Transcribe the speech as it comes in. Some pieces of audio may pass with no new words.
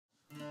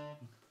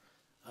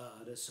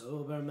the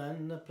sober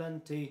men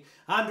aplenty,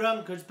 and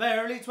drunkards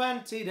barely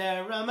 20.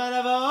 There are men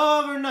of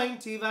over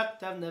 90 that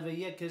have never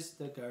yet kissed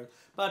a girl.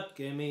 But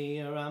give me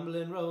a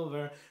Ramblin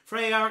Rover,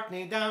 frae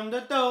Orkney down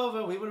to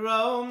Dover. We will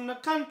roam the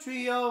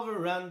country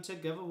over, and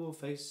together we'll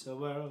face the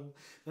world.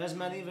 There's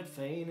many that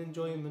feign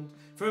enjoyment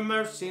for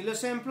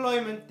merciless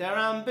employment. Their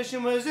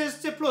ambition was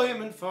this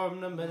deployment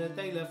from the minute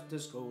they left the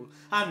school.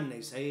 And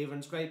they save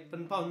and scrape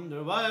and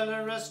ponder, while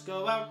the rest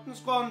go out and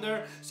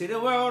squander. See the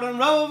world and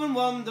rove and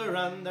wander,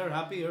 and they're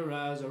happier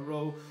as a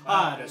roe.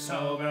 Ah, the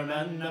sober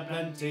men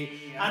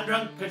aplenty, and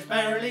drunkards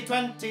barely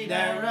 20.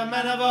 There are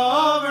men of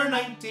over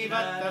 90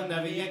 that have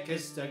never yet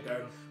kissed a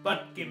girl.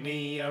 But give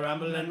me a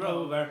Ramblin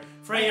Rover,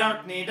 frae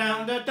Orkney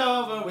down to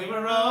Dover. We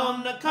will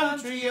roam the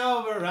country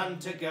over, and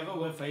together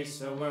we'll face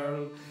the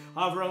world.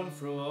 I've roamed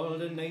through all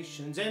the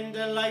nations in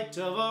the light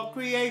of all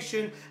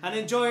creation, and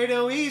enjoyed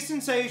a wee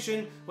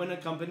sensation when the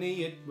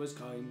company it was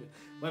kind.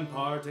 When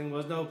parting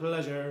was no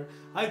pleasure,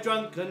 I've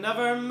drunk and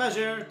never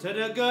measure. To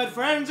the good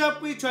friends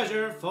up we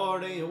treasure, for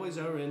they always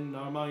are in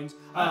our minds.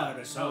 Ah,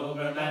 the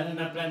sober men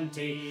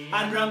aplenty,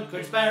 and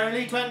drunkards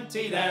barely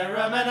 20. There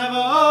are men of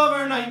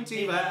over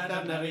 90 that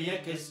have never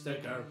yet kissed a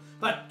girl.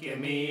 But give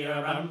me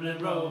a Ramblin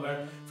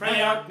Rover,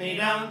 frae Orkney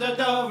down to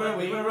Dover.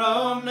 We will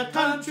roam the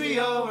country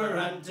over,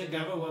 and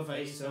together we'll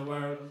face the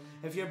world.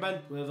 If you're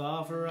bent with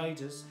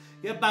arthritis,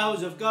 your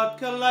bowels have got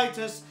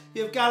colitis,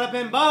 you've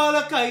galloping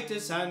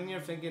bronchitis, and you're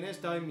thinking it's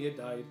time you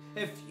died.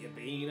 If you've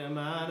been a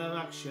man of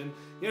action,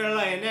 you're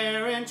lying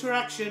there in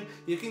traction,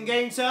 you can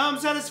gain some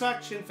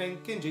satisfaction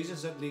thinking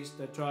Jesus at least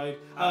I tried.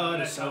 Oh,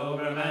 the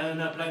sober men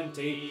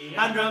aplenty,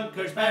 and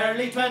drunkards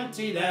barely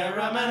 20. There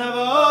are men of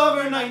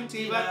over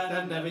 90 that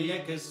have never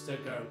yet kissed a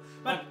girl.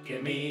 But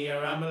give me a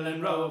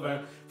Ramblin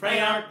Rover,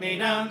 frae Orkney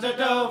down to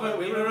Dover.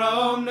 We will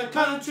roam the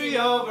country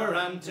over,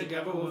 and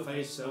together we'll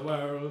face the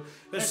world.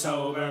 The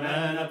sober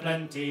men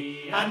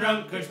aplenty, and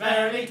drunkards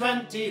barely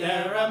 20.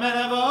 There are men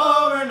of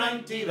over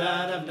 90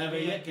 that have never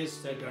yet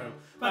kissed a girl.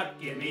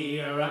 But give me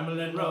a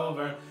Ramblin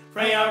Rover,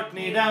 frae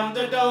Orkney down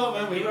to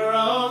Dover. We will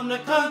roam the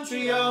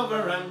country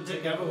over, and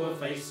together we'll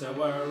face the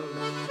world.